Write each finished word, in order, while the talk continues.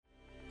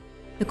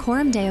The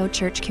Coram Deo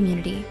Church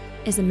community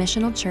is a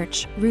missional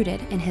church rooted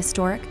in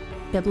historic,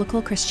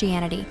 biblical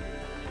Christianity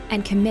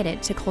and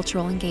committed to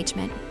cultural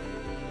engagement.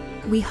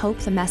 We hope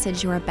the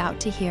message you're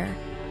about to hear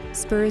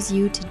spurs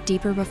you to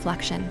deeper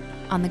reflection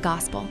on the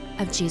gospel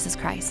of Jesus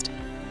Christ.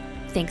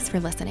 Thanks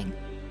for listening.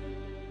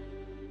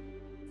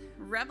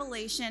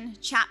 Revelation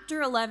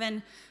chapter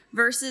 11,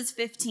 verses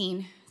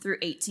 15 through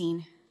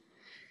 18.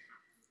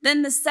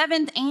 Then the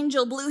seventh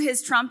angel blew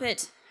his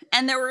trumpet,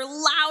 and there were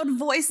loud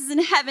voices in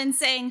heaven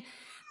saying,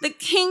 "The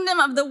kingdom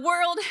of the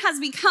world has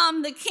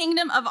become the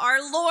kingdom of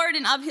our Lord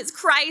and of his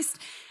Christ,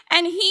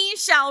 and he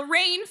shall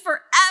reign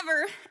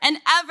forever and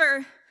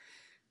ever."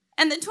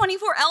 And the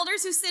 24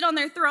 elders who sit on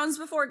their thrones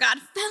before God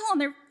fell on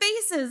their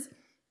faces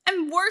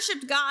and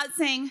worshiped God,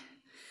 saying,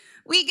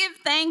 "We give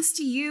thanks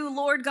to you,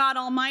 Lord God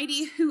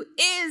Almighty, who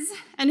is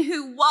and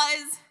who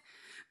was,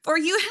 for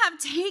you have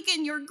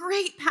taken your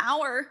great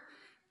power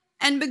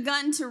and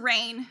begun to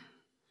reign.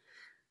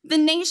 The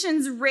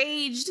nations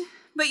raged,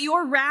 but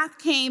your wrath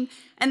came,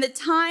 and the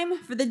time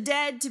for the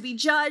dead to be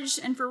judged,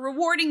 and for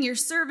rewarding your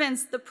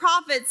servants, the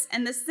prophets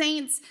and the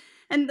saints,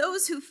 and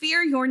those who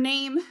fear your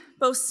name,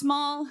 both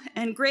small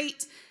and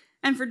great,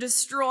 and for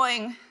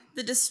destroying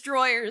the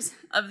destroyers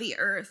of the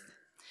earth."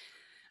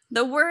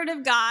 The word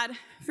of God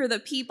for the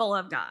people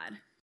of God.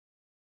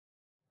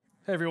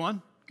 Hey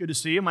everyone, good to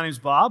see you. My name's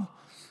Bob.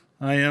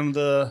 I am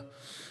the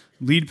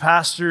lead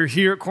pastor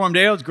here at Coram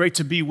Deo. It's great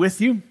to be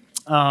with you.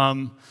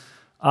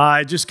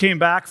 I just came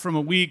back from a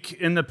week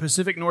in the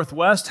Pacific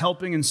Northwest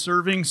helping and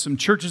serving some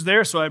churches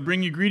there, so I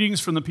bring you greetings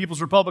from the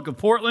People's Republic of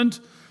Portland.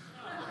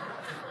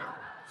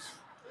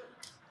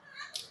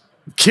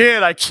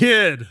 I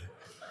kid.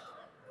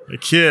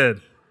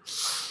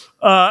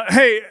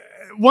 Hey,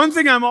 one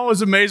thing I'm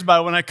always amazed by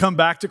when I come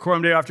back to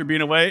Coram Deo after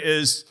being away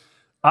is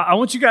I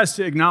want you guys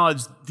to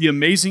acknowledge the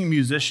amazing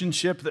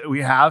musicianship that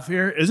we have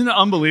here. Isn't it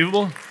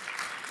unbelievable?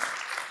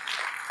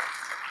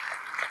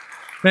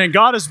 Man,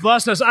 God has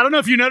blessed us. I don't know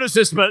if you noticed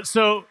this, but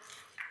so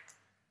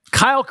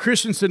Kyle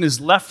Christensen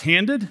is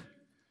left-handed,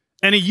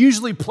 and he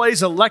usually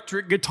plays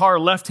electric guitar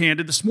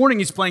left-handed. This morning,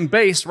 he's playing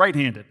bass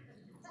right-handed.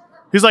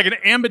 He's like an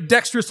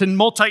ambidextrous and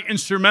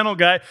multi-instrumental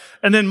guy.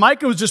 And then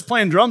Micah was just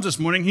playing drums this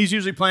morning. He's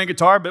usually playing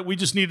guitar, but we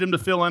just needed him to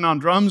fill in on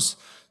drums.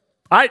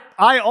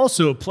 I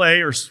also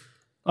play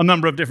a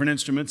number of different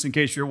instruments, in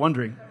case you're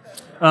wondering.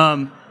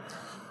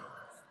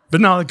 But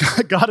no,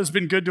 God has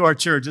been good to our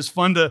church. It's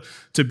fun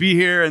to be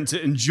here and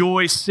to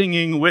enjoy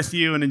singing with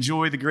you and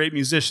enjoy the great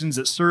musicians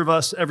that serve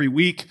us every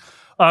week.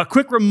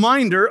 Quick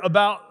reminder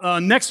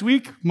about next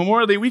week,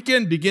 Memorial Day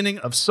weekend, beginning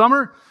of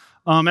summer.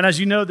 And as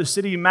you know, the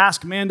city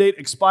mask mandate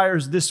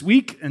expires this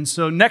week. And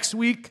so next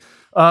week,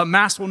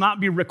 masks will not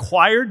be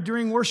required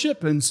during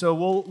worship. And so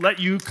we'll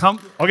let you come.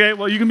 Okay,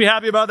 well, you can be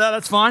happy about that.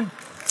 That's fine.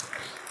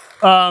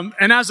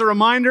 And as a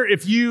reminder,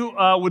 if you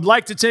would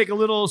like to take a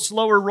little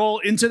slower roll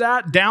into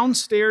that,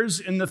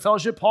 downstairs in the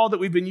fellowship hall that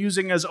we've been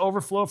using as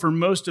overflow for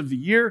most of the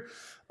year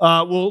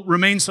will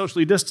remain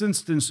socially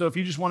distanced. And so if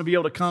you just want to be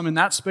able to come in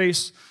that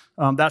space,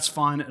 that's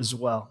fine as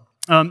well.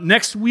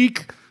 Next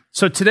week,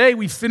 so today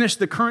we finished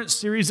the current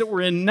series that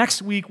we're in.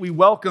 Next week, we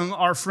welcome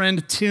our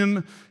friend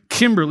Tim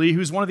Kimberly,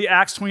 who's one of the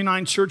Acts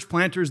 29 church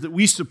planters that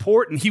we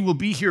support, and he will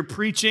be here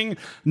preaching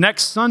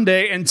next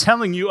Sunday and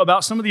telling you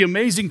about some of the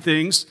amazing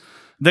things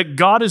that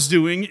God is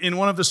doing in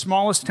one of the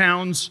smallest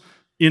towns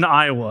in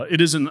Iowa.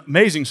 It is an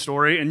amazing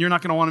story, and you're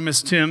not going to want to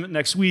miss Tim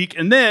next week.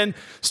 And then,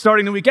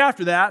 starting the week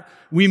after that,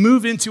 we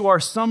move into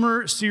our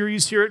summer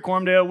series here at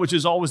Coram Deo, which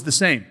is always the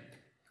same.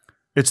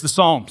 It's the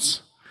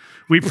Psalms.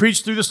 We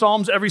preach through the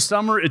Psalms every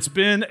summer. It's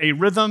been a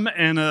rhythm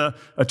and a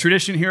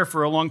tradition here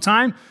for a long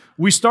time.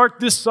 We start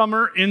this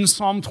summer in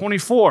Psalm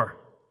 24.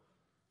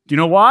 Do you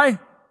know why?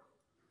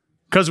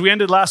 Because we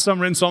ended last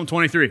summer in Psalm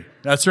 23.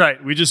 That's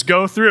right. We just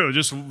go through,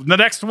 just the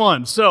next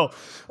one. So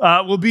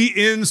we'll be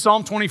in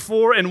Psalm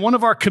 24, and one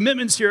of our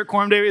commitments here at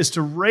Coram Deo is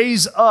to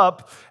raise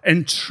up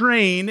and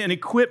train and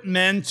equip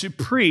men to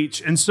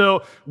preach. And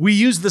so we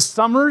use the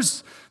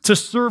summers to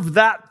serve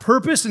that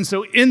purpose. And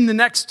so in the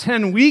next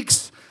 10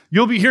 weeks,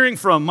 you'll be hearing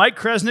from Mike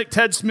Kresnick,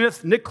 Ted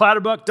Smith, Nick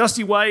Clatterbuck,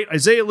 Dusty White,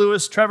 Isaiah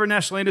Lewis, Trevor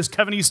Nash-Landis,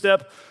 Kevin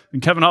Estep,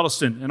 and Kevin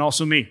Huddleston, and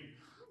also me.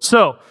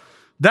 So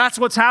that's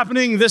what's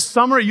happening this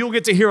summer. You'll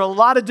get to hear a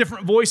lot of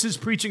different voices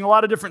preaching a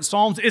lot of different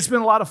psalms. It's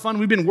been a lot of fun.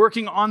 We've been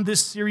working on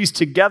this series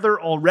together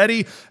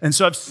already, and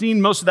so I've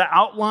seen most of the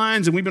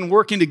outlines, and we've been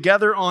working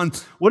together on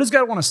what does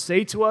God want to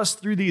say to us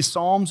through these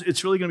psalms.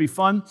 It's really going to be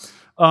fun.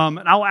 And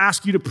I'll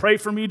ask you to pray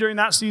for me during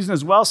that season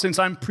as well. Since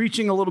I'm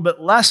preaching a little bit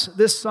less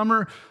this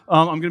summer,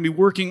 I'm going to be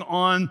working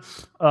on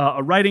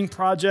a writing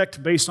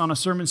project based on a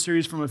sermon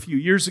series from a few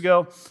years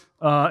ago.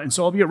 And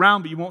so I'll be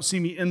around, but you won't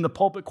see me in the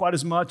pulpit quite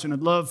as much. And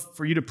I'd love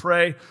for you to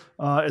pray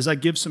as I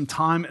give some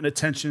time and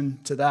attention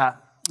to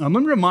that. Let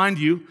me remind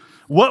you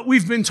what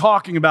we've been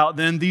talking about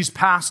then these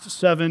past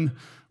 7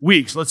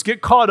 weeks. Let's get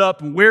caught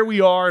up in where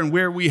we are and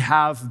where we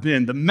have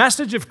been. The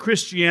message of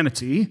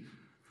Christianity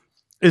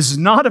is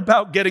not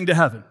about getting to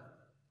heaven.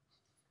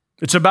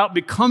 It's about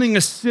becoming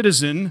a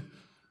citizen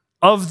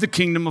of the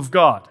kingdom of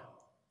God.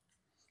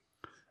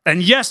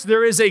 And yes,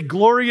 there is a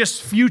glorious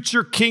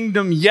future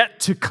kingdom yet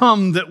to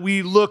come that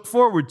we look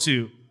forward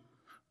to.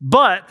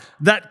 But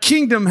that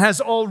kingdom has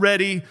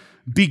already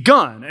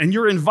begun, and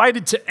you're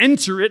invited to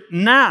enter it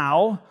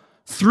now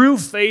through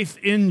faith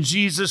in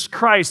Jesus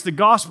Christ. The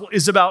gospel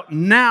is about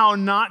now,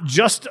 not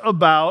just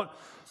about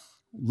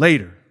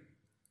later.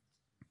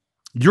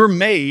 You're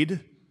made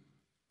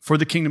for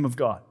the kingdom of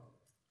God.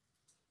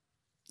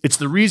 It's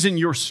the reason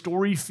your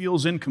story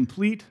feels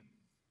incomplete.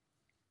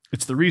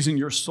 It's the reason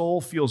your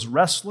soul feels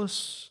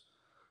restless.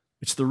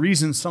 It's the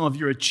reason some of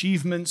your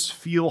achievements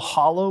feel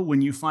hollow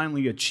when you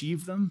finally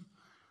achieve them.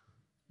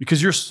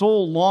 Because your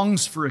soul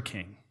longs for a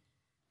king.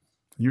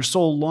 Your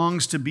soul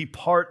longs to be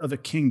part of a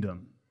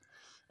kingdom.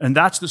 And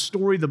that's the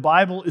story the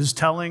Bible is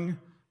telling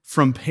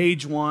from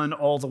page 1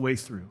 all the way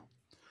through.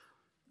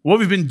 What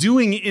we've been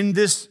doing in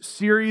this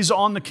series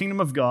on the kingdom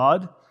of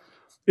God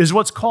is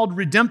what's called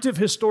redemptive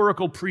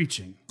historical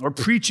preaching, or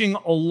preaching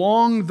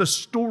along the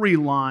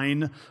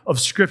storyline of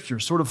Scripture,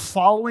 sort of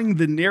following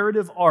the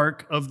narrative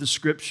arc of the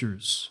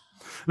Scriptures.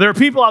 There are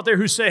people out there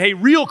who say, hey,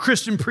 real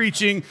Christian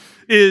preaching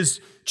is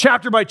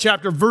chapter by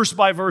chapter, verse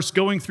by verse,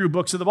 going through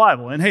books of the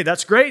Bible. And hey,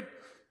 that's great,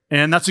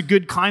 and that's a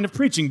good kind of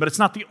preaching, but it's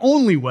not the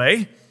only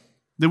way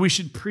that we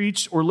should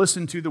preach or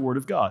listen to the Word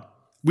of God.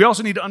 We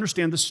also need to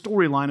understand the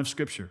storyline of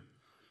Scripture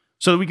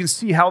so that we can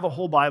see how the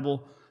whole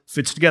Bible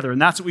fits together. And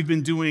that's what we've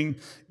been doing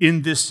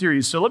in this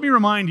series. So let me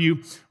remind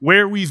you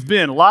where we've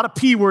been. A lot of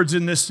P words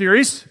in this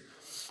series.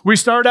 We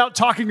started out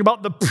talking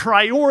about the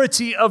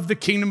priority of the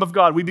kingdom of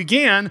God. We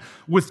began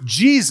with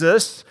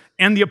Jesus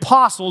and the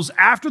apostles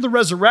after the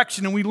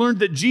resurrection, and we learned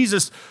that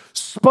Jesus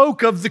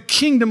spoke of the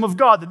kingdom of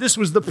God, that this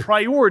was the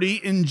priority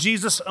in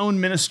Jesus' own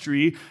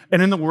ministry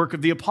and in the work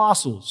of the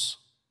apostles.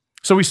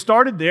 So we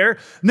started there,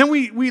 and then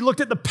we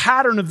looked at the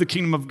pattern of the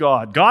kingdom of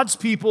God, God's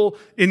people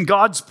in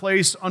God's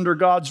place under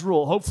God's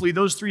rule. Hopefully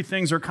those three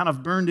things are kind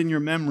of burned in your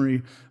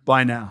memory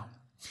by now.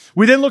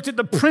 We then looked at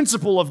the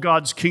principle of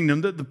God's kingdom,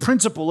 the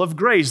principle of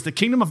grace. The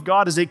kingdom of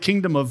God is a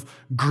kingdom of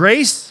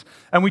grace,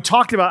 and we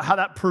talked about how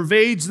that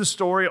pervades the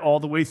story all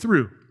the way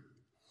through.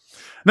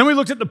 Then we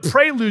looked at the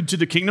prelude to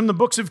the kingdom, the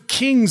books of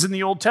Kings in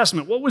the Old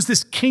Testament. What was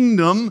this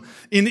kingdom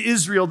in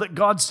Israel that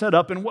God set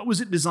up, and what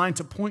was it designed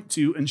to point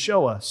to and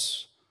show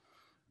us?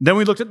 Then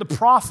we looked at the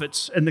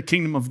prophets and the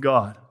kingdom of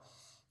God.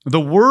 The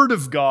word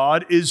of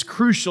God is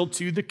crucial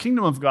to the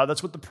kingdom of God.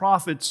 That's what the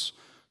prophets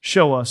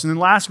show us. And then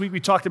last week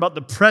we talked about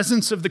the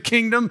presence of the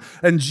kingdom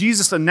and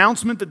Jesus'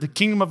 announcement that the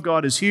kingdom of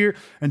God is here.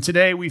 And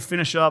today we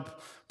finish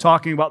up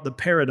talking about the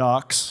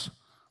paradox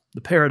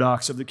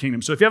of the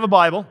kingdom. So if you have a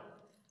Bible,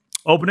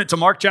 open it to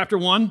Mark chapter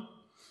 1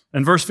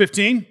 and verse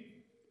 15.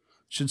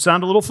 Should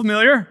sound a little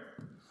familiar.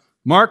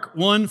 Mark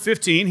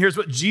 1:15. Here's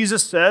what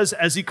Jesus says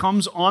as he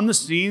comes on the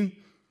scene.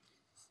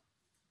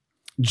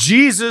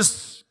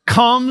 Jesus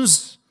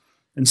comes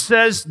and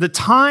says, the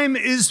time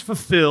is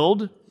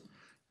fulfilled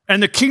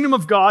and the kingdom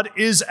of God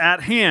is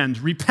at hand.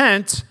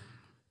 Repent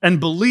and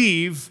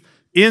believe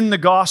in the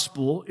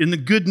gospel, in the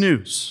good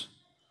news.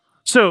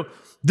 So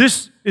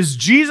this is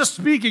Jesus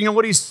speaking, and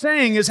what he's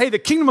saying is, hey, the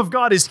kingdom of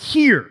God is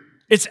here.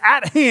 It's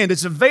at hand.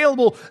 It's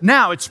available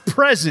now. It's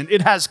present.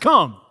 It has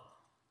come.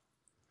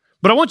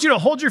 But I want you to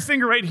hold your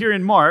finger right here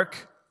in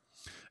Mark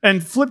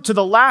and flip to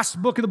the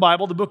last book of the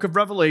Bible, the book of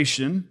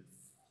Revelation,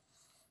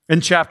 in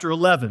chapter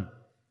 11.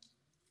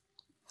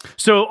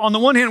 So on the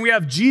one hand, we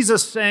have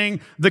Jesus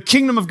saying, the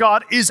kingdom of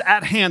God is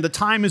at hand. The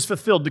time is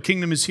fulfilled. The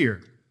kingdom is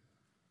here.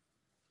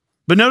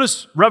 But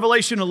notice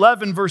Revelation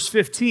 11, verse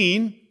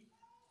 15.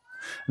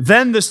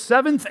 Then the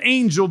seventh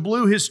angel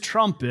blew his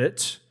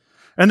trumpet,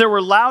 and there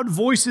were loud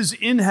voices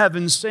in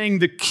heaven saying,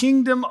 the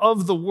kingdom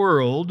of the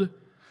world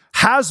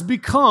has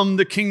become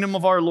the kingdom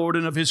of our Lord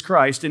and of his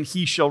Christ, and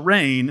he shall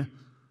reign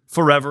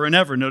forever and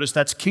ever. Notice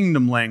that's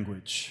kingdom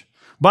language.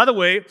 By the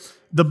way,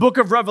 the book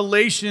of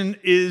Revelation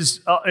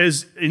is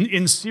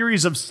in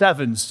series of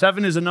 7.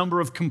 7 is a number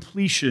of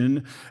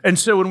completion. And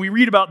so when we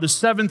read about the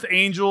seventh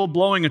angel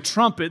blowing a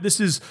trumpet, this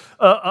is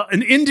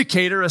an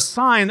indicator, a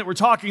sign that we're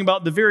talking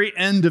about the very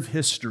end of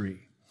history.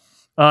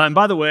 And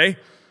by the way,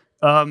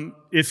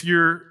 if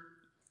you're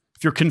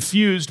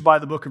confused by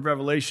the book of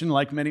Revelation,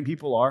 like many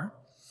people are,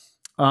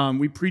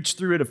 we preached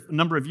through it a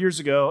number of years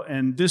ago,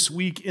 and this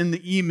week in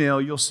the email,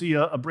 you'll see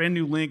a brand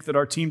new link that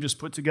our team just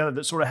put together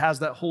that sort of has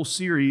that whole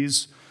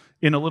series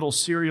in a little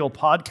serial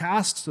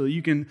podcast, so that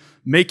you can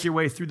make your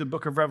way through the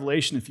book of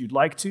Revelation if you'd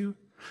like to.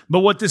 But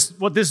what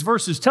this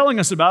verse is telling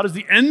us about is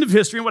the end of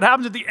history, and what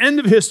happens at the end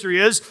of history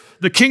is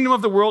the kingdom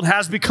of the world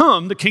has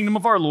become the kingdom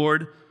of our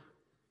Lord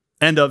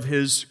and of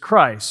his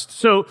Christ.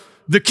 So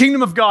the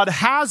kingdom of God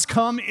has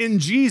come in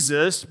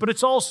Jesus, but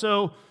it's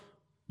also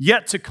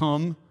yet to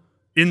come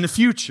in the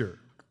future.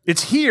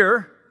 It's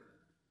here,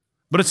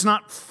 but it's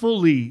not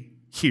fully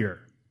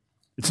here.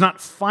 It's not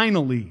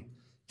finally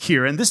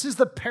here. And this is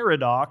the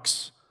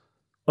paradox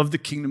of the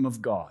kingdom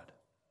of God.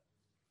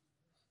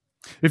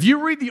 If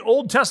you read the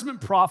Old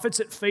Testament prophets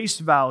at face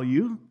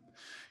value,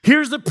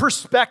 here's the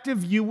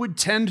perspective you would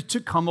tend to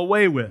come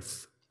away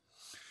with.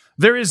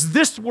 There is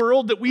this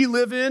world that we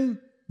live in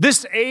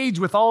This age,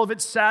 with all of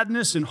its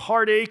sadness and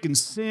heartache and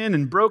sin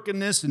and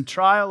brokenness and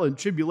trial and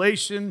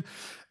tribulation.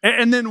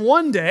 And then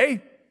one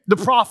day, the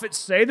prophets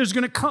say there's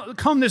going to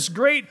come this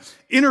great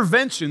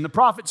intervention. The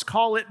prophets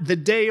call it the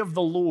day of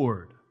the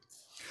Lord.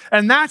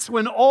 And that's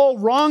when all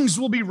wrongs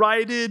will be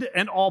righted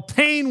and all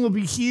pain will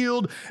be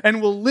healed,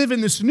 and we'll live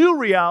in this new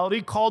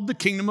reality called the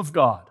kingdom of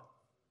God.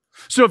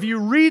 So if you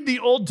read the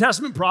Old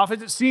Testament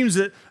prophets, it seems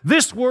that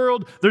this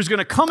world, there's going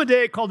to come a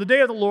day called the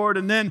day of the Lord,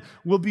 and then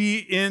we'll be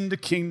in the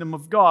kingdom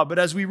of God. But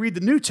as we read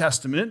the New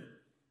Testament,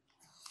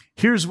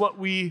 here's what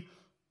we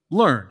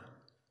learn.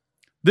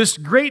 This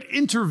great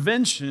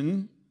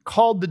intervention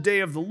called the day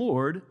of the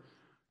Lord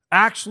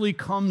actually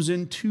comes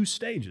in two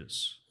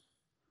stages.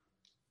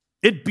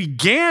 It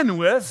began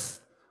with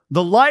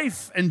the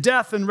life and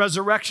death and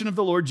resurrection of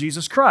the Lord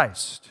Jesus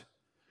Christ.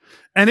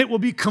 And it will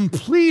be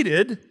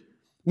completed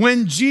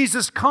when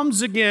Jesus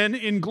comes again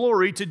in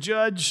glory to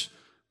judge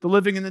the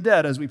living and the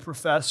dead, as we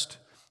professed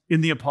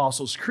in the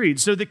Apostles' Creed.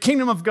 So the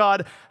kingdom of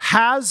God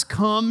has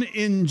come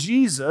in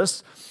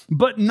Jesus,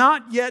 but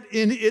not yet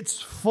in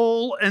its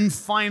full and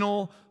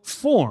final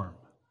form.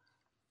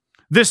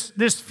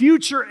 This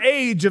future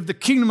age of the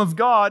kingdom of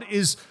God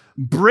is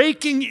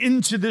breaking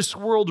into this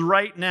world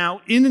right now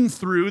in and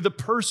through the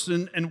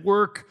person and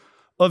work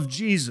of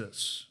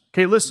Jesus.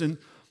 Okay, listen,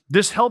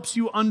 this helps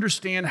you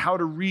understand how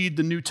to read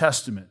the New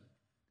Testament,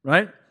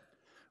 right?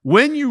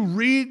 When you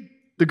read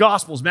the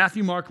Gospels,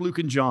 Matthew, Mark, Luke,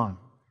 and John,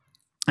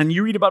 and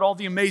you read about all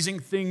the amazing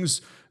things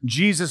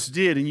Jesus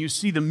did, and you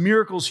see the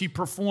miracles he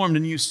performed,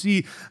 and you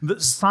see the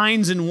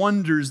signs and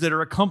wonders that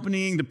are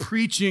accompanying the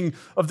preaching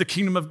of the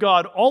kingdom of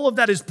God, all of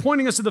that is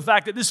pointing us to the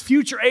fact that this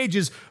future age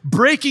is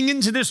breaking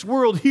into this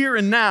world here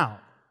and now.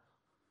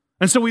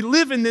 And so we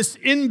live in this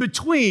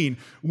in-between.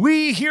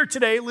 We here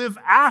today live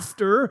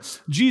after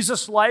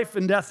Jesus' life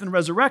and death and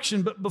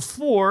resurrection, but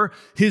before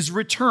his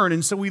return.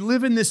 And so we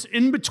live in this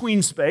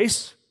in-between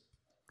space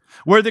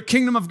where the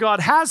kingdom of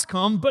God has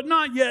come, but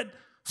not yet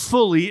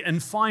fully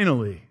and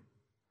finally.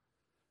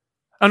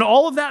 And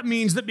all of that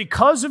means that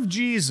because of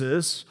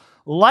Jesus,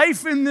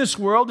 life in this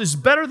world is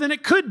better than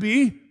it could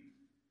be,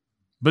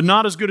 but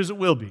not as good as it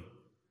will be.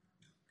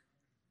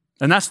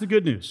 And that's the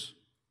good news.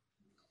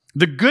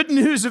 The good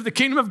news of the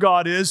kingdom of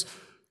God is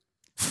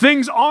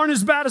things aren't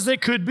as bad as they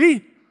could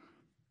be,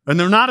 and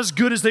they're not as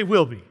good as they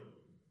will be.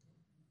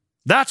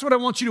 That's what I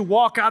want you to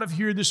walk out of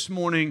here this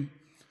morning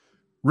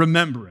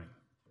remembering.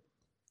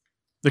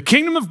 The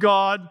kingdom of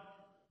God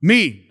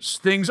means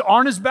things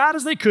aren't as bad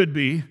as they could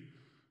be,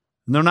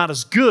 and they're not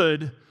as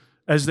good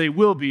as they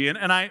will be.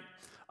 And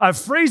I've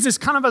phrased this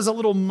kind of as a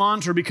little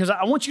mantra because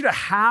I want you to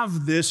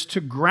have this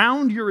to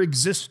ground your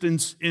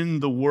existence in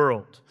the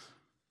world.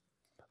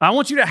 I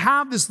want you to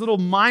have this little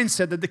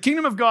mindset that the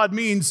kingdom of God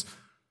means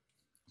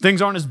things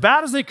aren't as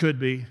bad as they could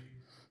be,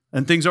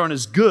 and things aren't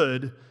as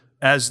good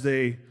as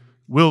they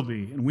will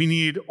be. And we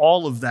need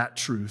all of that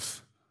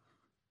truth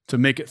to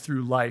make it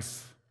through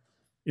life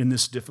in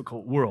this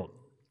difficult world.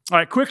 All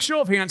right, quick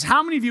show of hands.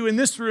 How many of you in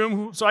this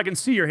room, so I can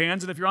see your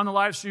hands, and if you're on the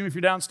live stream, if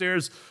you're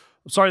downstairs,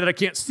 I'm sorry that I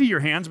can't see your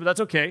hands, but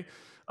that's okay.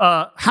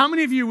 How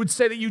many of you would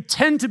say that you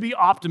tend to be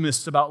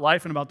optimists about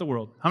life and about the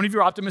world? How many of you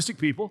are optimistic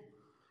people?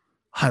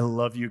 I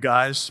love you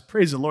guys.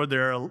 Praise the Lord.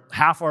 There are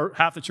half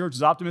the church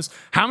is optimists.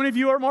 How many of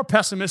you are more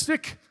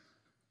pessimistic?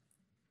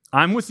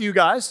 I'm with you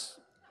guys.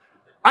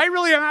 I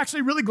really am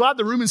actually really glad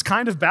the room is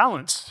kind of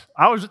balanced.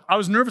 I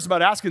was nervous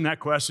about asking that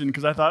question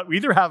because I thought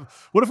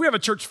what if we have a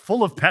church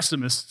full of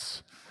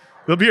pessimists?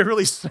 It'll be a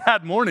really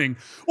sad morning.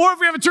 Or if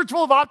we have a church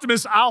full of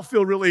optimists, I'll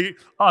feel really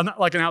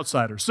like an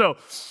outsider. So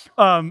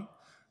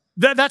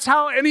that's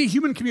how any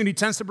human community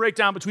tends to break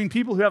down between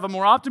people who have a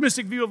more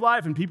optimistic view of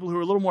life and people who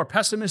are a little more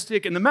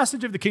pessimistic. And the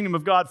message of the kingdom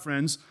of God,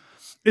 friends,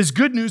 is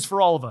good news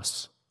for all of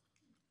us.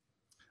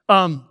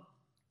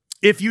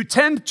 If you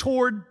tend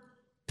toward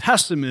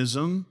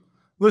pessimism,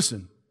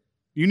 listen,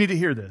 you need to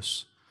hear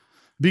this.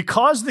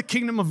 Because the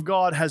kingdom of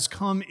God has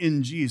come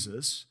in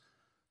Jesus,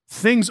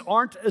 things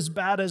aren't as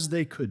bad as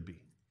they could be.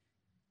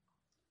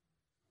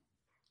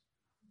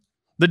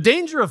 The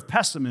danger of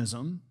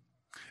pessimism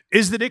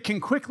is that it can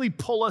quickly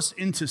pull us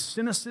into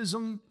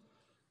cynicism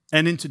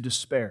and into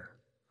despair,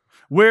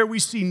 where we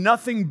see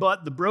nothing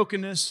but the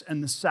brokenness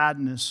and the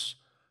sadness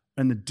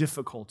and the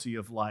difficulty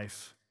of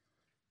life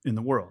in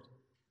the world.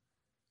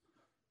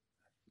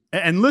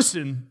 And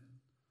listen,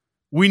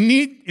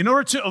 in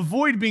order to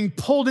avoid being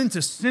pulled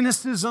into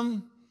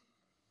cynicism,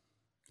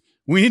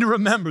 we need to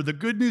remember the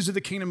good news of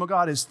the kingdom of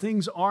God is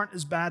things aren't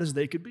as bad as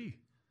they could be.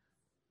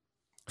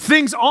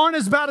 Things aren't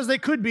as bad as they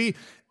could be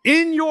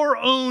in your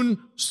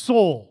own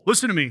soul.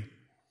 Listen to me.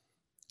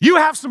 You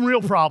have some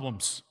real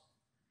problems.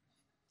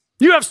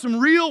 You have some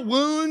real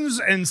wounds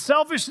and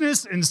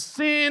selfishness and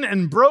sin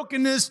and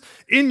brokenness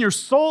in your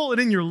soul and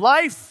in your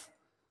life.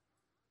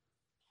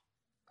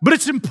 But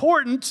it's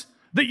important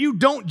that you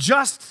don't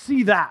just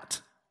see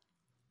that.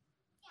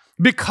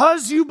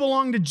 Because you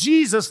belong to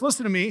Jesus,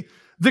 listen to me,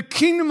 the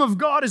kingdom of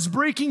God is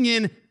breaking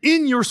in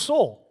your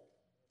soul.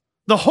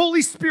 The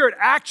Holy Spirit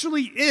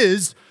actually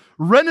is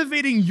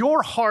renovating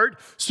your heart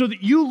so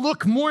that you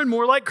look more and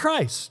more like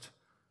Christ.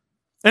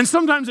 And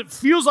sometimes it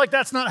feels like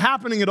that's not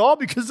happening at all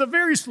because it's a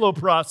very slow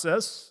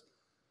process.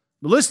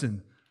 But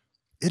listen,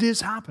 it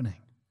is happening.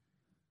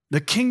 The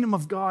kingdom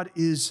of God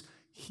is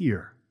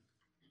here.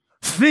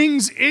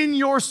 Things in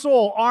your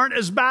soul aren't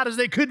as bad as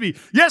they could be.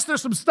 Yes,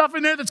 there's some stuff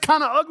in there that's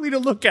kind of ugly to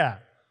look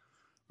at.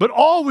 But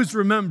always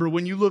remember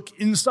when you look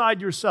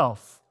inside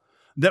yourself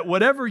that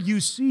whatever you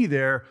see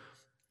there,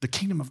 the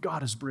kingdom of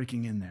God is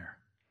breaking in there.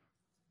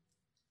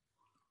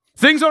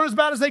 Things aren't as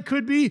bad as they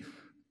could be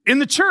in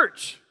the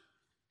church.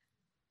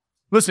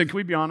 Listen, can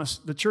we be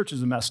honest? The church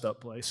is a messed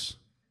up place,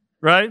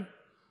 right?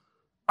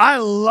 I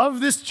love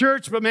this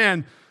church, but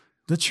man,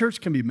 the church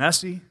can be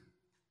messy.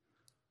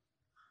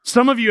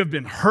 Some of you have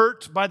been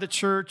hurt by the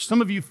church.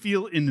 Some of you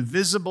feel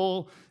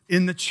invisible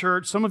in the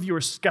church. Some of you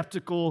are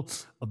skeptical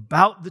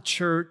about the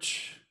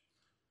church.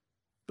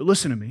 But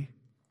listen to me.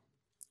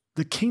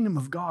 The kingdom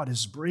of God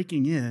is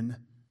breaking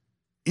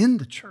in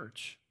the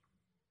church.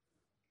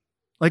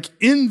 Like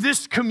in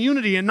this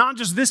community, and not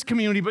just this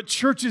community, but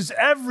churches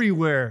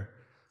everywhere.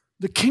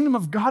 The kingdom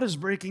of God is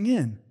breaking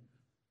in.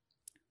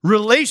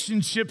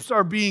 Relationships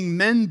are being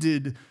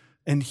mended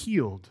and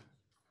healed.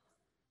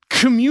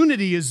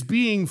 Community is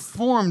being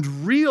formed.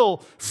 Real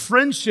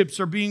friendships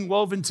are being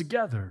woven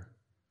together.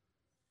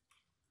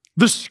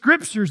 The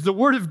scriptures, the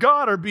word of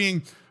God, are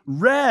being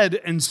read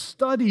and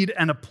studied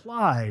and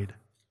applied.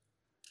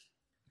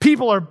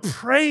 People are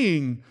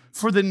praying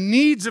for the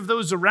needs of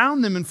those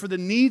around them and for the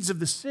needs of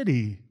the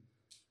city.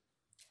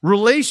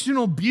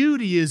 Relational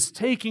beauty is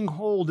taking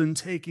hold and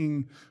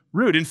taking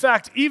root. In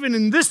fact, even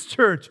in this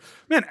church,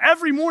 man,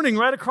 every morning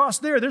right across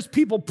there's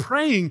people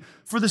praying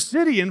for the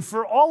city and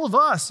for all of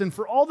us and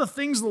for all the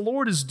things the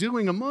Lord is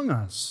doing among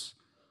us.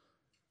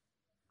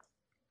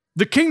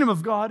 The kingdom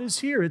of God is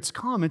here. It's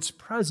come. It's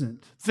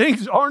present.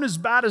 Things aren't as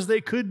bad as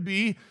they could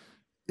be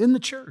in the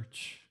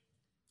church.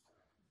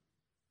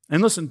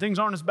 And listen, things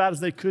aren't as bad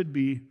as they could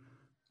be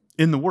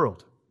in the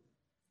world.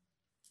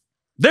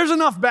 There's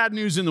enough bad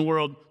news in the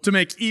world to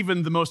make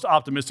even the most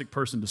optimistic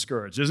person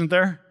discouraged, isn't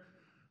there?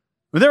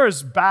 There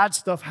is bad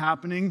stuff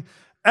happening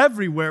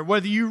everywhere,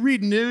 whether you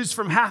read news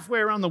from halfway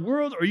around the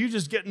world or you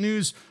just get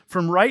news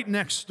from right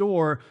next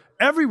door.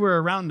 Everywhere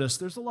around us,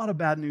 there's a lot of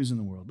bad news in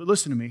the world. But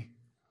listen to me.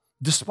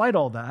 Despite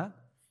all that,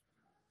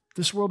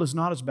 this world is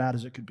not as bad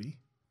as it could be.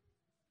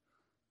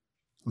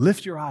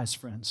 Lift your eyes,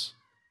 friends.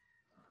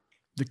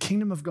 The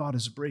kingdom of God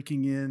is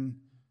breaking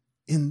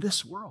in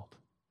this world.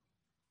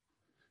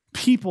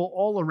 People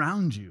all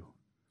around you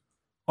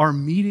are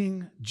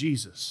meeting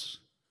Jesus.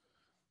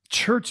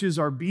 Churches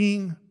are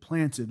being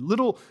planted.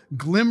 Little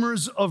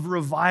glimmers of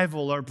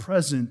revival are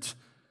present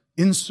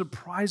in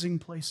surprising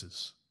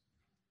places.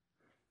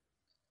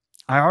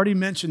 I already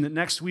mentioned that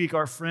next week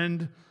our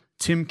friend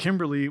Tim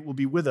Kimberly will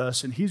be with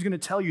us, and he's going to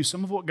tell you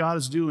some of what God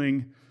is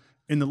doing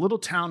in the little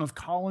town of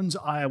Collins,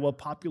 Iowa,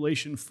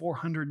 population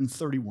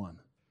 431.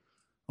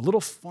 A little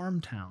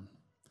farm town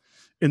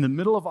in the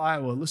middle of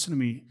Iowa. Listen to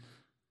me.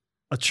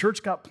 A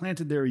church got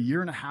planted there a year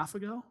and a half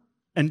ago,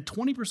 and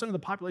 20% of the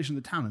population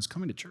of the town is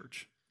coming to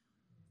church.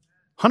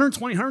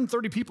 120,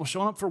 130 people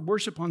showing up for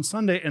worship on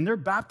Sunday, and they're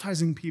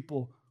baptizing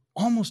people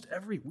almost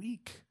every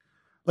week.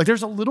 Like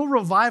there's a little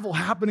revival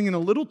happening in a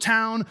little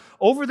town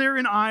over there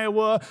in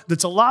Iowa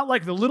that's a lot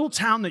like the little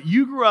town that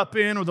you grew up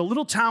in or the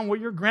little town where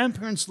your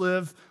grandparents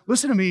live.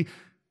 Listen to me.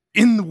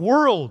 In the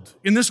world,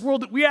 in this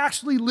world that we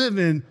actually live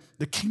in,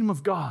 the kingdom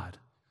of God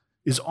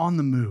is on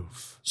the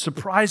move.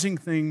 Surprising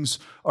things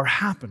are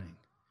happening.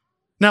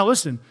 Now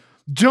listen,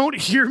 don't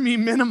hear me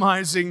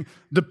minimizing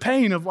the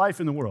pain of life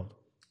in the world.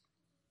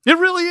 It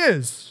really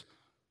is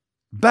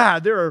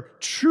bad. There are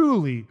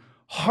truly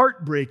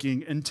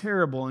heartbreaking and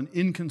terrible and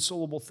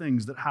inconsolable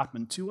things that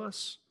happen to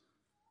us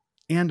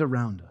and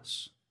around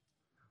us.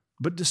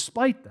 But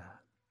despite that,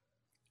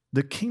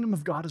 the kingdom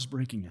of God is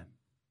breaking in.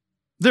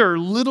 There are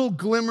little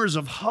glimmers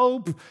of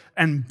hope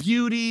and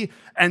beauty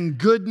and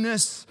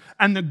goodness,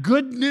 and the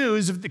good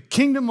news of the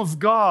kingdom of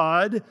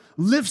God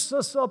lifts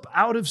us up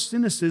out of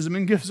cynicism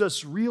and gives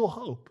us real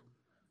hope.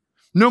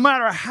 No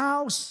matter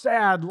how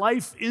sad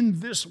life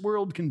in this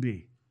world can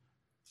be,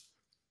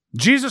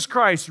 Jesus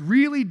Christ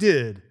really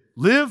did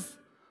live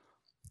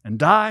and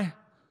die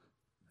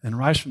and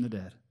rise from the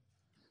dead.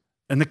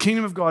 And the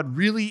kingdom of God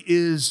really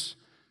is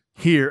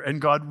here,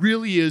 and God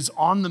really is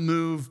on the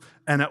move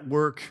and at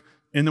work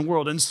in the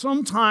world. And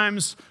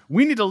sometimes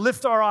we need to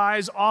lift our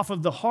eyes off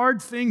of the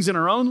hard things in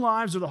our own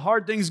lives or the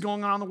hard things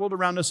going on in the world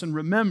around us and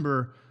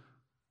remember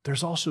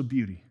there's also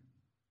beauty.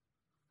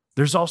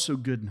 There's also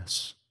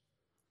goodness.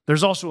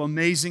 There's also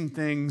amazing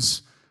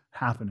things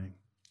happening.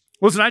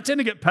 Listen, I tend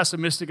to get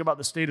pessimistic about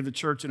the state of the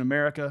church in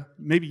America.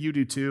 Maybe you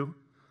do too.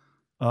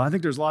 I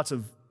think there's lots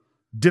of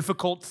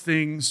difficult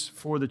things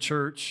for the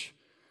church.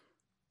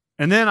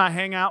 And then I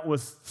hang out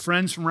with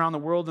friends from around the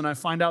world and I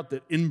find out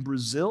that in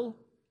Brazil,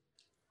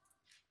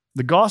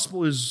 the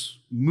gospel is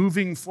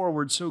moving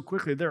forward so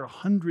quickly. There are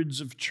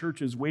hundreds of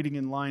churches waiting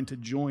in line to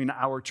join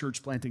our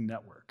church planting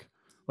network.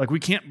 Like we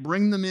can't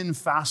bring them in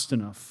fast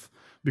enough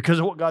because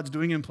of what God's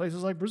doing in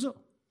places like Brazil.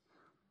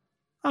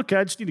 Okay,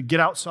 I just need to get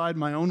outside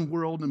my own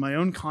world and my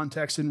own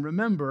context and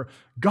remember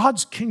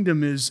God's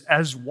kingdom is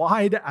as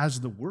wide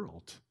as the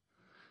world.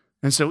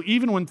 And so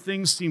even when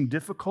things seem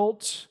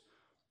difficult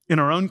in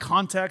our own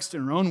context,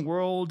 in our own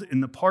world,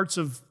 in the parts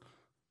of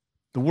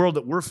the world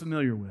that we're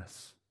familiar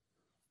with,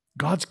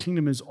 God's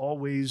kingdom is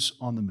always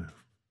on the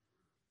move.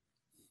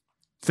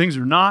 Things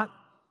are not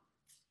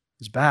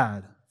as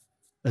bad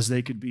as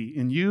they could be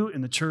in you,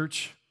 in the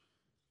church,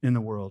 in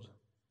the world.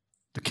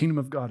 The kingdom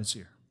of God is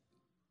here.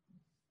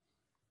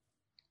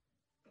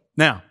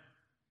 Now,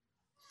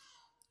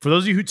 for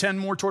those of you who tend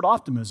more toward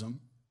optimism,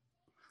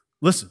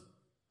 listen.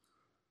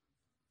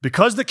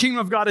 Because the kingdom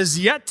of God is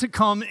yet to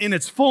come in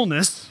its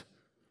fullness,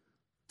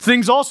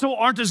 things also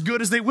aren't as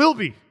good as they will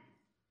be.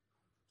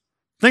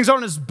 Things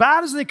aren't as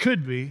bad as they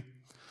could be,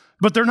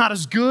 but they're not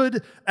as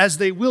good as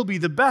they will be.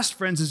 The best,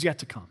 friends, is yet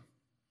to come.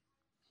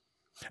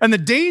 And the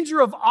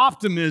danger of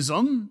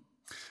optimism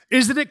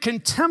is that it can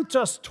tempt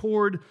us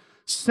toward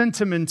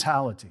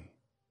sentimentality.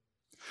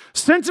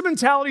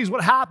 Sentimentality is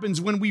what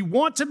happens when we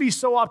want to be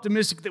so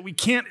optimistic that we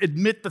can't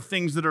admit the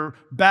things that are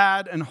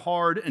bad and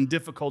hard and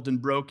difficult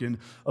and broken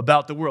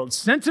about the world.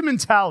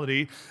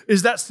 Sentimentality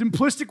is that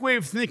simplistic way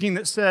of thinking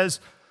that says,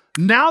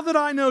 now that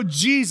I know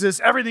Jesus,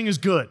 everything is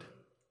good.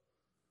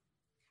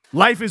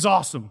 Life is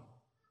awesome,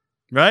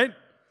 right?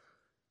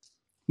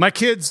 My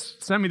kids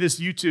sent me this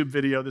YouTube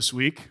video this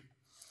week.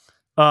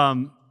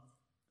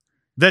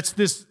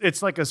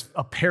 It's like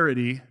a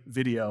parody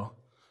video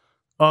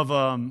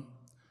of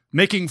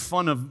making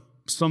fun of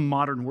some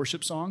modern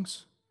worship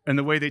songs and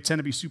the way they tend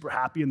to be super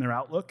happy in their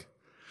outlook.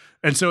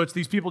 And so it's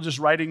these people just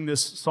writing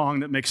this song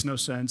that makes no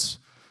sense,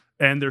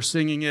 and they're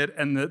singing it,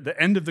 and the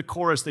end of the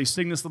chorus, they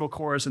sing this little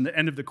chorus, and the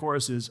end of the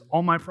chorus is,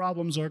 all my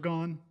problems are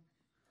gone.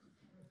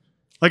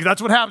 Like,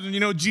 that's what happens when you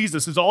know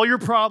Jesus, is all your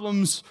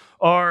problems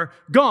are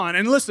gone.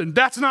 And listen,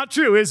 that's not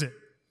true, is it?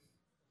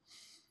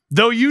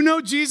 Though you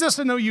know Jesus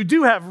and though you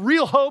do have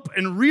real hope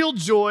and real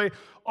joy,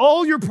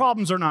 all your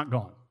problems are not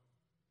gone.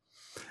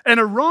 And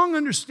a wrong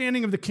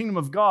understanding of the kingdom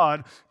of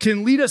God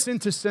can lead us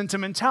into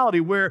sentimentality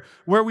where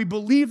we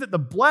believe that the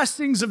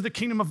blessings of the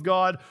kingdom of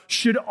God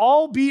should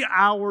all be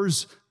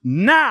ours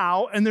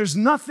now, and there's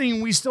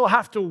nothing we still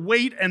have to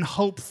wait and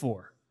hope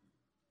for.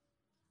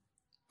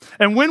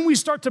 And when we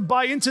start to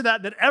buy into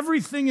that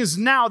everything is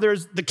now,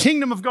 the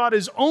kingdom of God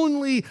is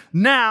only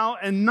now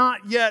and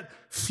not yet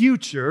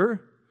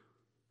future,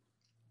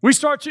 we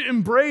start to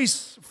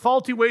embrace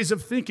faulty ways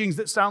of thinking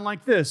that sound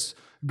like this.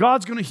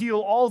 God's going to heal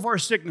all of our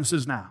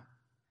sicknesses now.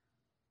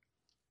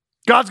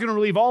 God's going to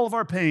relieve all of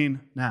our pain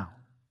now.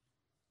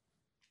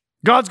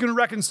 God's going to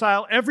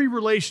reconcile every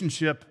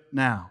relationship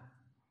now.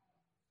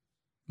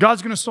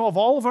 God's going to solve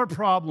all of our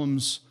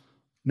problems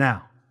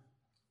now.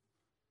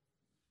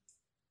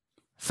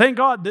 Thank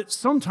God that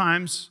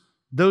sometimes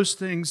those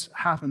things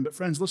happen. But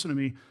friends, listen to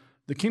me.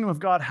 The kingdom of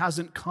God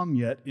hasn't come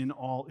yet in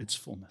all its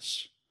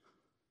fullness.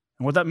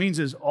 And what that means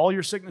is all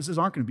your sicknesses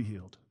aren't going to be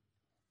healed.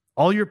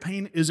 All your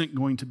pain isn't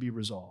going to be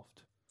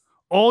resolved.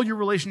 All your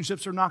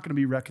relationships are not going to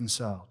be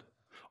reconciled.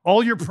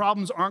 All your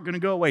problems aren't going to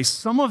go away.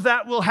 Some of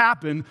that will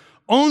happen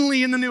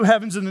only in the new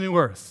heavens and the new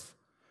earth.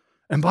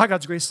 And by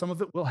God's grace, some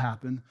of it will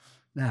happen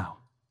now.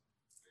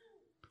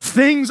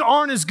 Things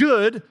aren't as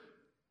good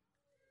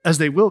as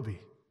they will be.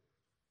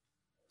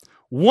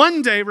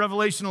 One day,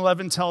 Revelation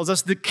 11 tells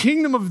us the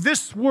kingdom of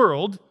this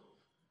world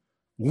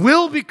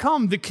will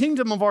become the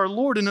kingdom of our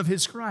Lord and of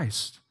his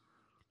Christ.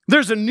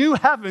 There's a new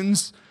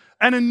heavens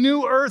and a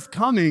new earth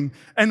coming,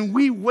 and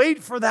we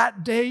wait for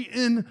that day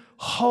in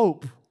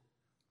hope.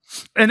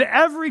 And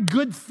every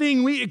good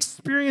thing we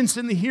experience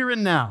in the here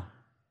and now,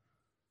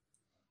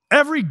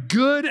 every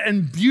good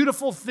and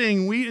beautiful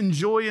thing we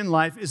enjoy in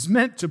life is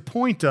meant to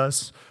point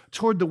us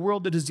toward the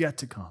world that is yet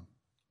to come.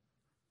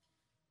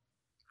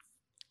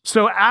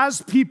 So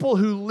as people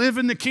who live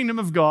in the kingdom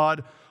of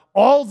God,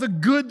 all the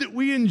good that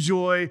we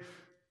enjoy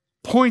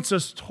points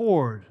us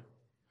toward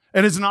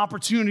and is an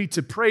opportunity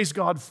to praise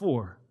God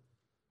for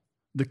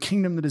the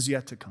kingdom that is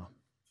yet to come,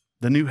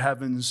 the new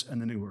heavens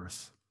and the new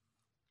earth.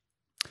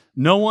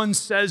 No one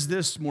says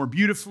this more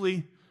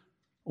beautifully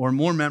or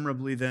more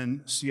memorably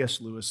than C.S.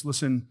 Lewis.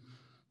 Listen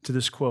to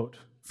this quote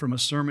from a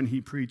sermon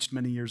he preached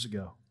many years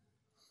ago.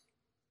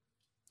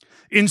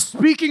 In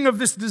speaking of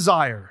this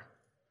desire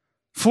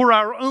for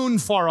our own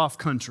far-off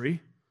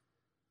country,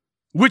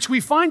 which we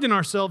find in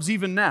ourselves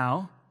even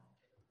now,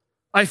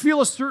 I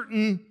feel a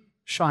certain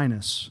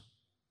shyness.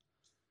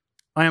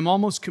 I am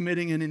almost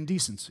committing an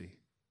indecency.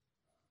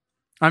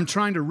 I'm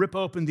trying to rip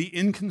open the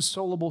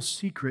inconsolable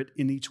secret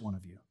in each one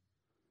of you.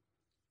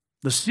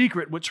 The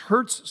secret which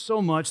hurts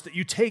so much that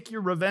you take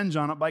your revenge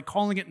on it by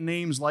calling it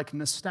names like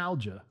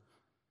nostalgia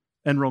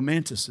and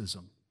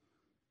romanticism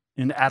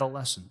and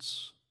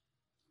adolescence.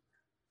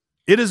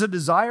 It is a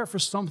desire for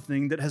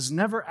something that has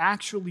never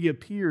actually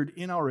appeared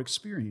in our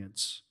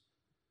experience,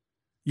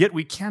 yet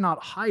we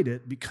cannot hide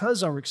it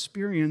because our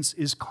experience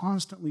is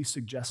constantly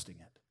suggesting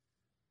it.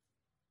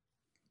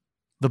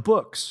 The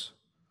books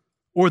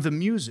or the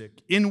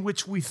music in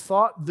which we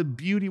thought the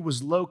beauty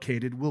was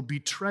located will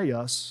betray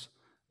us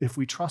if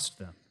we trust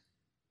them.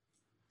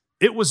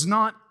 It was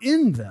not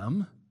in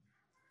them,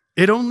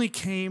 it only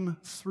came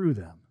through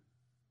them.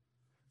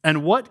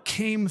 And what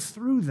came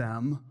through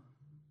them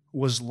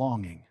was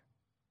longing.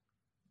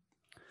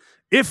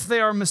 If they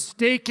are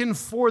mistaken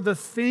for the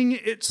thing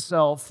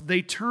itself,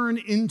 they turn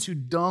into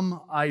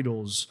dumb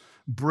idols,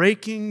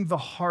 breaking the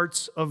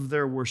hearts of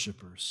their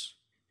worshipers.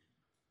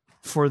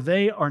 For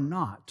they are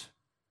not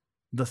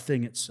the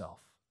thing itself.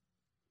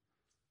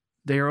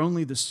 They are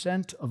only the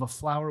scent of a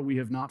flower we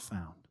have not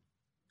found,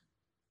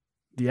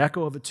 the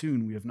echo of a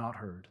tune we have not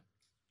heard,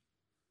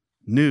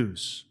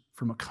 news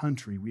from a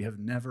country we have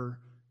never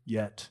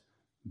yet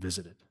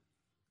visited.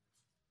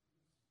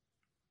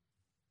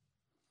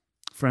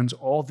 Friends,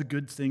 all the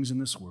good things in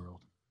this world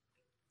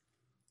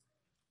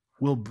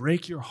will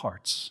break your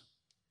hearts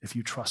if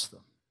you trust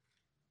them.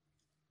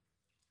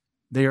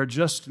 They are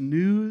just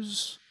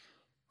news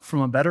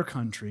from a better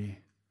country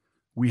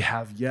we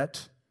have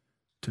yet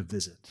to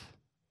visit.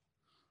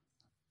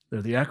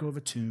 They're the echo of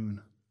a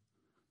tune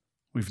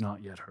we've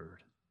not yet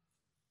heard.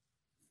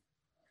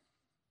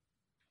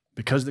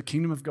 Because the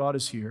kingdom of God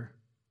is here,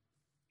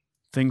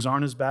 things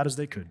aren't as bad as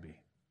they could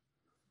be.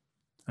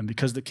 And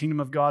because the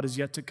kingdom of God is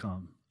yet to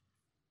come,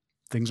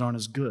 things aren't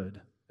as good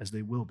as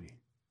they will be.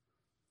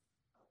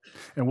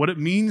 And what it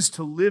means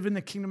to live in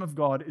the kingdom of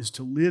God is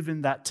to live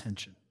in that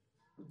tension.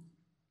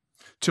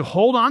 To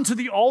hold on to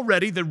the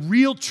already, the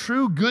real,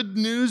 true, good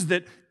news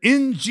that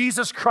in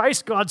Jesus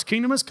Christ, God's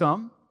kingdom has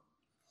come.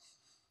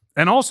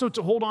 And also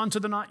to hold on to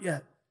the not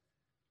yet.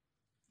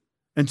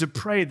 And to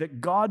pray that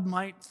God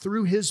might,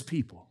 through his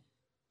people,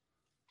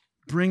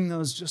 bring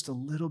those just a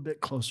little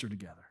bit closer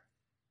together.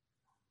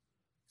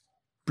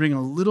 Bring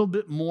a little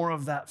bit more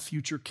of that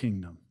future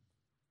kingdom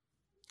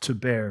to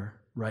bear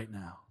right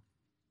now.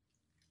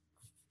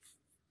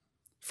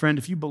 Friend,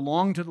 if you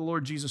belong to the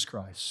Lord Jesus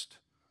Christ,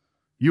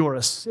 you are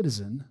a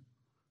citizen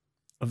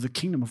of the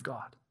kingdom of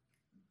God.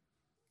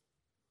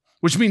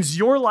 Which means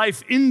your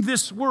life in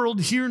this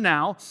world here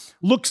now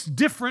looks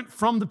different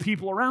from the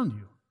people around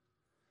you.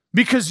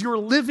 Because you're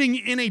living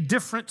in a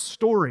different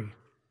story.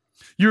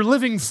 You're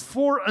living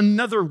for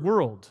another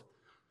world.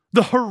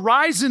 The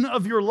horizon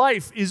of your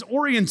life is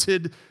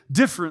oriented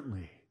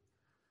differently.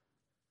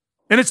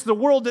 And it's the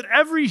world that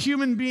every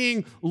human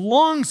being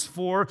longs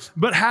for,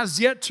 but has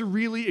yet to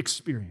really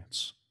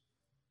experience.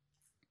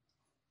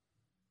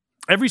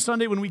 Every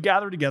Sunday when we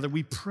gather together,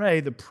 we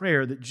pray the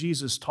prayer that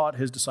Jesus taught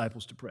his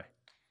disciples to pray.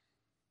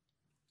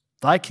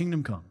 Thy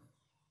kingdom come,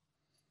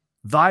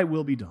 thy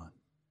will be done,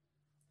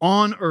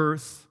 on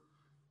earth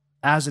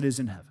as it is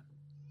in heaven.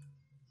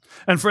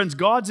 And friends,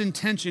 God's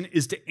intention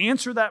is to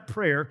answer that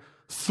prayer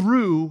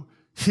through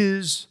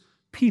his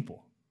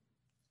people.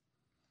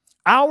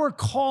 Our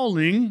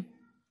calling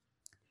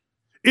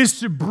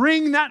is to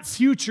bring that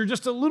future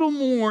just a little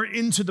more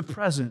into the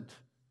present.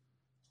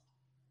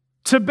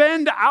 To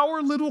bend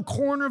our little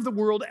corner of the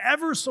world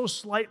ever so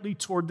slightly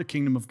toward the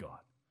kingdom of God.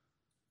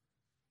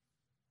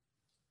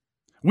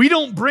 We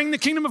don't bring the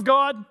kingdom of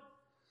God,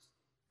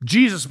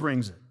 Jesus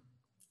brings it.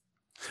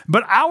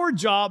 But our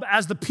job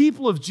as the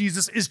people of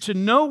Jesus is to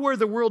know where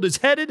the world is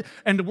headed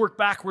and to work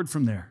backward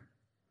from there.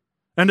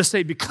 And to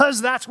say,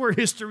 because that's where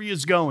history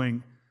is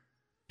going,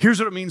 here's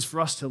what it means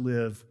for us to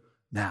live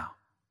now.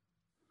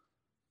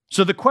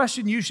 So the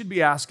question you should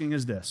be asking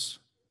is this: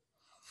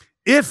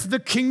 if the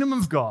kingdom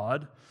of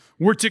God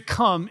were to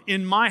come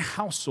in my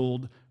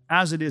household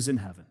as it is in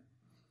heaven,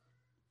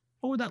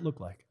 what would that look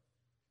like?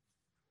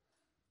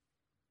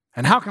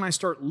 And how can I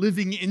start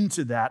living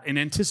into that and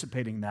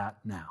anticipating that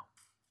now?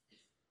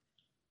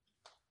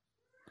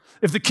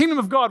 If the kingdom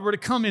of God were to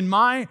come in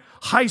my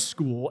high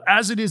school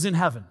as it is in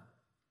heaven,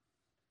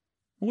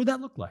 what would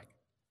that look like?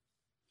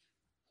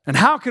 And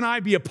how can I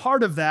be a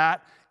part of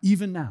that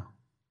even now?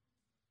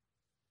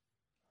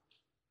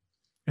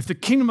 If the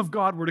kingdom of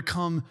God were to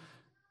come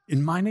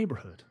in my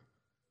neighborhood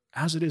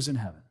as it is in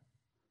heaven,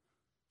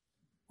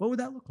 what would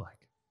that look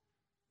like?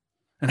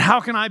 And how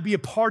can I be a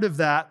part of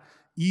that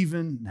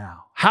even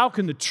now? How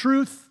can the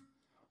truth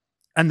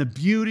and the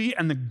beauty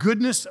and the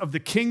goodness of the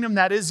kingdom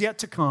that is yet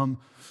to come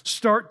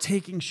start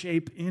taking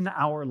shape in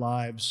our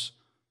lives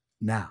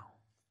now?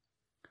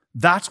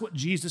 That's what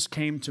Jesus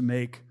came to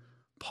make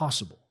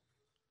possible.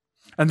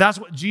 And that's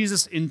what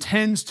Jesus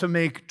intends to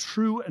make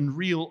true and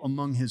real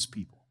among his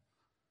people.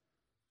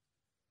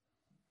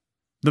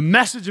 The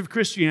message of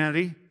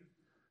Christianity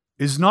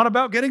is not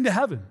about getting to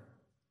heaven.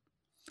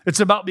 It's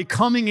about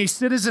becoming a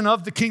citizen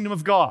of the kingdom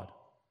of God.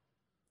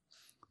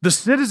 The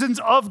citizens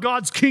of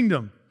God's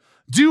kingdom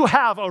do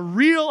have a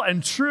real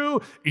and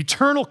true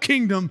eternal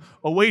kingdom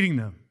awaiting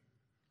them.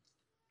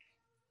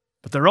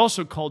 But they're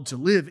also called to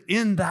live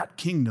in that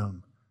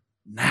kingdom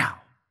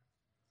now,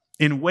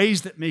 in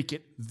ways that make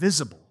it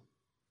visible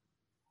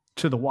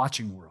to the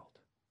watching world.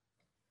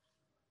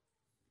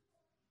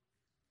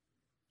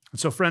 And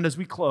so, friend, as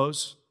we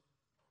close,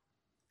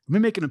 let me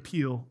make an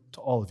appeal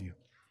to all of you.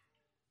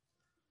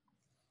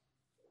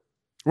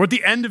 We're at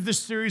the end of this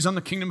series on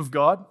the kingdom of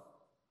God.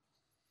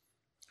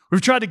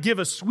 We've tried to give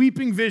a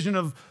sweeping vision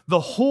of the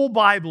whole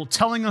Bible,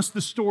 telling us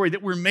the story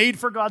that we're made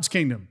for God's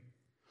kingdom.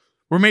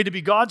 We're made to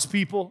be God's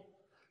people,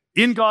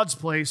 in God's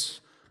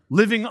place,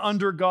 living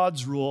under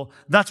God's rule.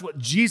 That's what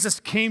Jesus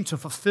came to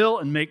fulfill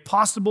and make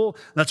possible.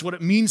 That's what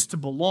it means to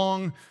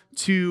belong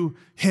to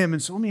Him.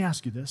 And so let me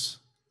ask you this.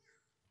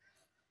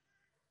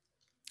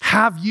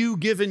 Have you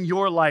given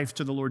your life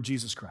to the Lord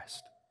Jesus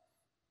Christ?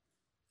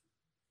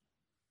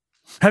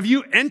 Have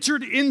you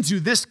entered into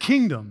this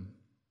kingdom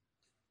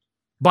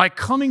by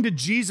coming to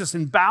Jesus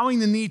and bowing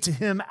the knee to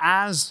Him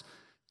as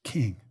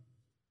King?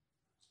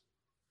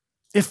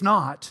 If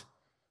not,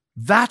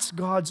 that's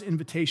God's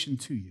invitation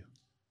to you.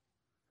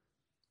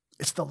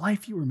 It's the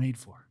life you were made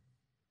for.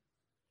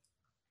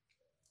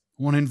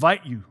 I want to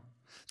invite you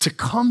to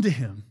come to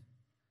Him,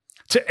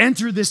 to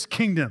enter this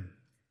kingdom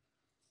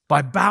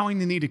by bowing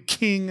the knee to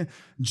King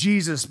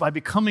Jesus, by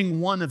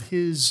becoming one of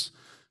His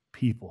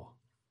people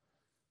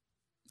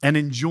and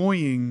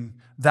enjoying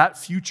that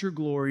future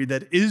glory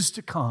that is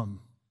to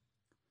come,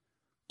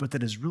 but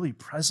that is really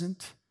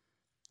present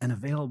and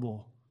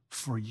available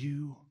for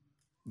you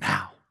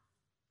now.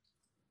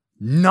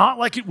 Not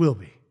like it will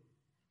be,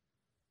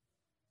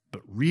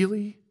 but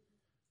really,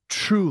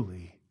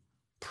 truly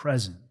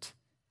present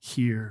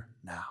here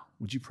now.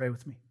 Would you pray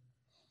with me?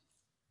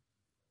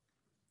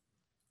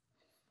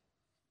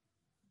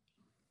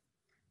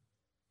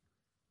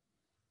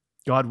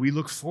 God, we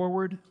look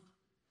forward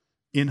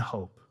in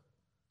hope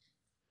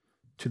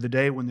to the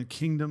day when the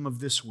kingdom of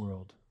this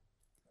world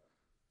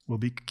will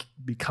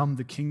become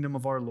the kingdom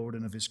of our Lord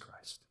and of His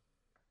Christ.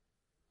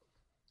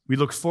 We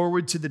look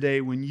forward to the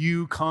day when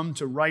you come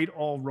to right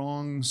all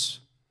wrongs,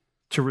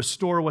 to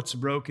restore what's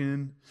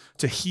broken,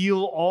 to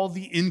heal all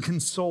the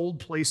inconsoled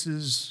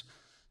places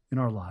in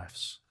our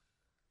lives.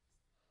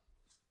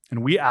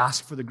 And we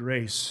ask for the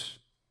grace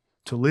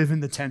to live in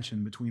the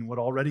tension between what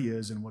already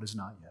is and what is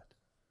not yet.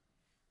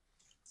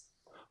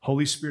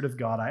 Holy Spirit of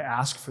God, I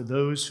ask for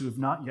those who have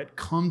not yet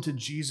come to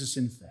Jesus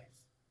in faith,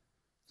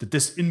 that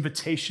this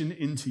invitation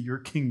into your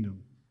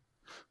kingdom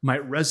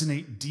might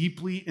resonate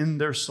deeply in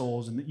their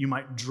souls and that you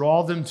might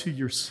draw them to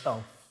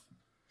yourself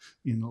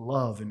in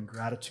love and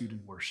gratitude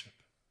and worship.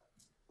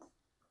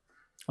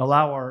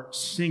 Allow our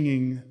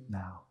singing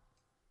now.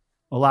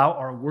 Allow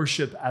our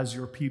worship as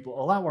your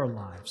people. Allow our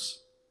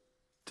lives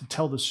to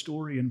tell the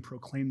story and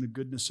proclaim the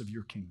goodness of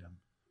your kingdom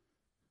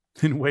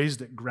in ways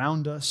that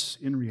ground us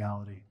in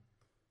reality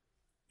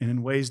and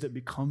in ways that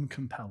become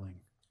compelling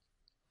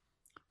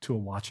to a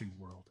watching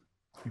world.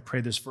 We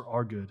pray this for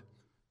our good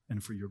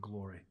and for your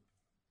glory.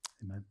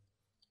 Amen.